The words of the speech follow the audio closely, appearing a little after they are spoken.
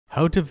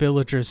How do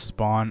villagers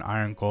spawn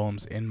iron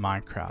golems in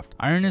Minecraft?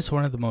 Iron is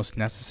one of the most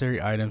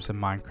necessary items in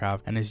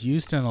Minecraft and is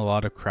used in a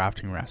lot of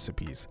crafting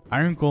recipes.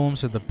 Iron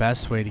golems are the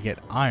best way to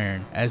get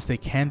iron as they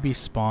can be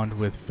spawned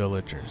with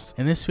villagers.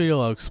 In this video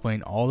I'll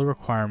explain all the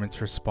requirements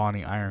for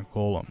spawning iron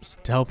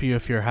golems to help you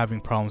if you're having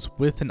problems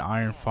with an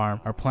iron farm,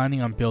 are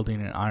planning on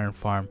building an iron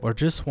farm, or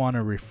just want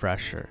a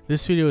refresher.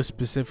 This video is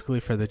specifically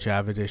for the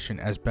Java edition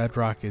as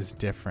Bedrock is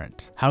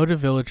different. How do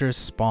villagers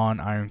spawn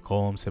iron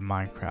golems in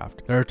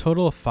Minecraft? There are a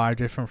total of 5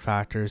 different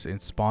factors in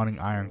spawning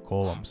iron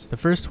golems. The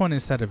first one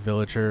is that a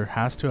villager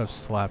has to have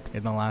slept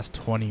in the last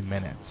 20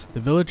 minutes. The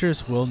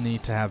villagers will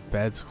need to have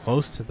beds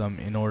close to them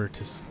in order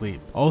to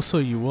sleep. Also,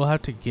 you will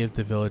have to give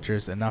the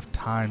villagers enough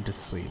time to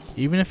sleep.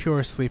 Even if you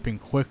are sleeping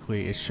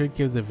quickly, it should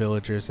give the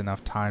villagers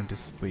enough time to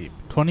sleep.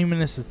 20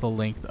 minutes is the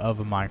length of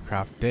a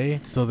Minecraft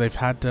day, so they've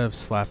had to have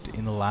slept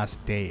in the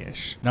last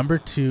day-ish. Number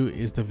 2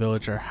 is the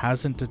villager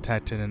hasn't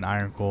detected an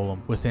iron golem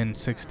within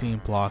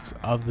 16 blocks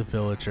of the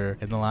villager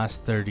in the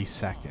last 30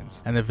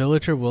 seconds, and the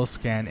villager will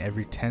scan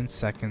every 10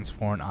 seconds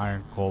for an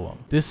iron golem.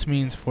 This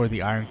means for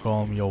the iron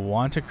golem you'll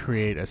want to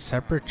create a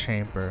separate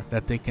chamber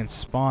that they can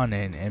spawn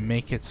in and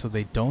make it so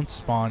they don't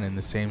spawn in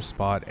the same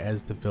spot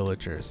as the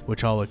villagers,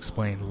 which I'll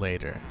explain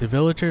later. The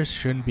villagers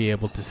shouldn't be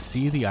able to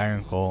see the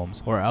iron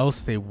golems or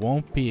else they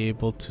won't be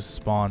able to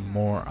spawn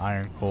more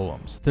iron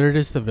golems. Third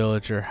is the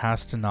villager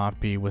has to not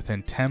be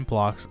within 10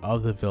 blocks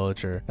of the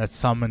villager that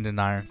summoned an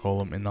iron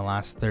golem in the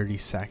last 30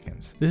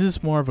 seconds. This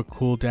is more of a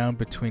cooldown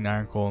between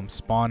iron golems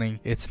spawning.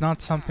 It's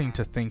not something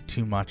to think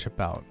too much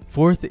about.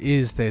 Fourth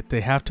is that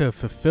they have to have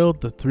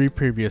fulfilled the 3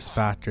 previous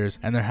factors,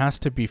 and there has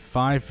to be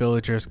 5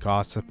 villagers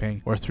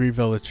gossiping or 3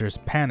 villagers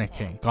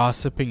panicking.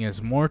 Gossiping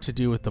is more to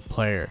do with the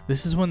player.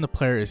 This is when the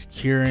player is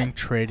curing,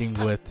 trading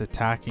with,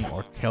 attacking,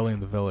 or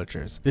killing the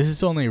villagers. This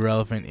is only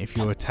relevant if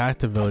you attack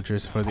the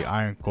villagers for the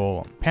iron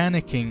golem.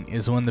 Panicking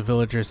is when the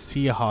villagers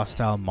see a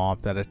hostile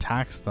mob that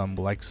attacks them,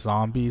 like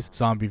zombies,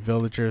 zombie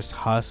villagers,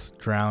 husks,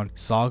 drowned,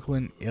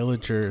 soglin,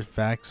 illager,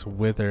 vex,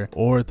 wither,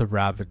 or the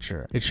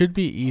ravager. It should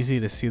be easy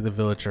to see the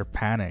villager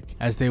panic,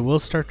 as they will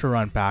start to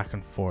run back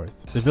and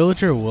forth. The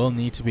villager will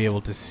need to be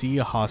able to see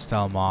a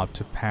hostile mob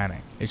to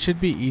panic. It should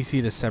be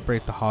easy to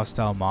separate the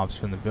hostile mobs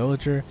from the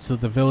villager so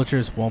the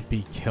villagers won't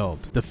be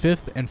killed. The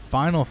 5th and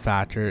final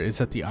factor is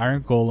that the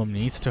iron golem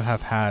needs to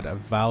have had a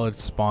valid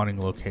spawning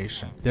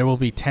location. There will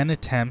be 10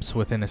 attempts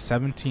within a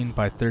 17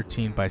 by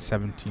 13 by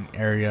 17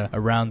 area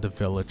around the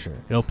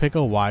villager. It'll pick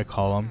a Y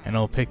column and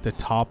it'll pick the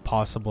top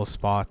possible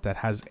spot that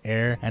has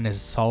air and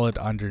is solid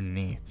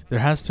underneath. There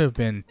has to have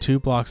been 2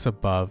 blocks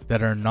above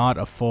that are not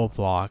a full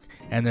block,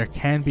 and there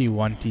can be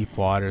 1 deep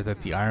water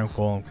that the iron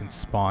golem can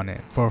spawn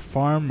in. For a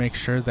farm, make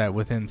sure that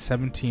within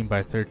 17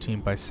 by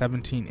 13 by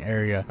 17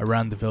 area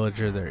around the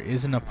villager there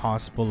isn't a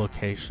possible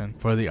location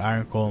for the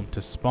iron golem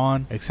to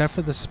spawn except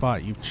for the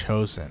spot you've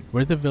chosen.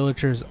 Where the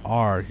villagers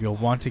are, you'll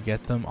want to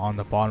get them on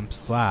the bottom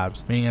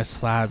slabs, meaning a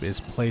slab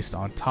is placed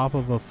on top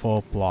of a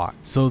full block,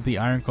 so the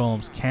iron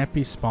golems can't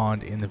be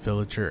spawned in the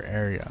villager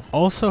area.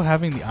 Also,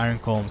 having the iron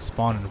golems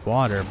spawn in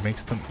water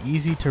makes them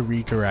easy to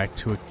redirect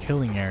to a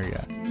killing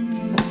area.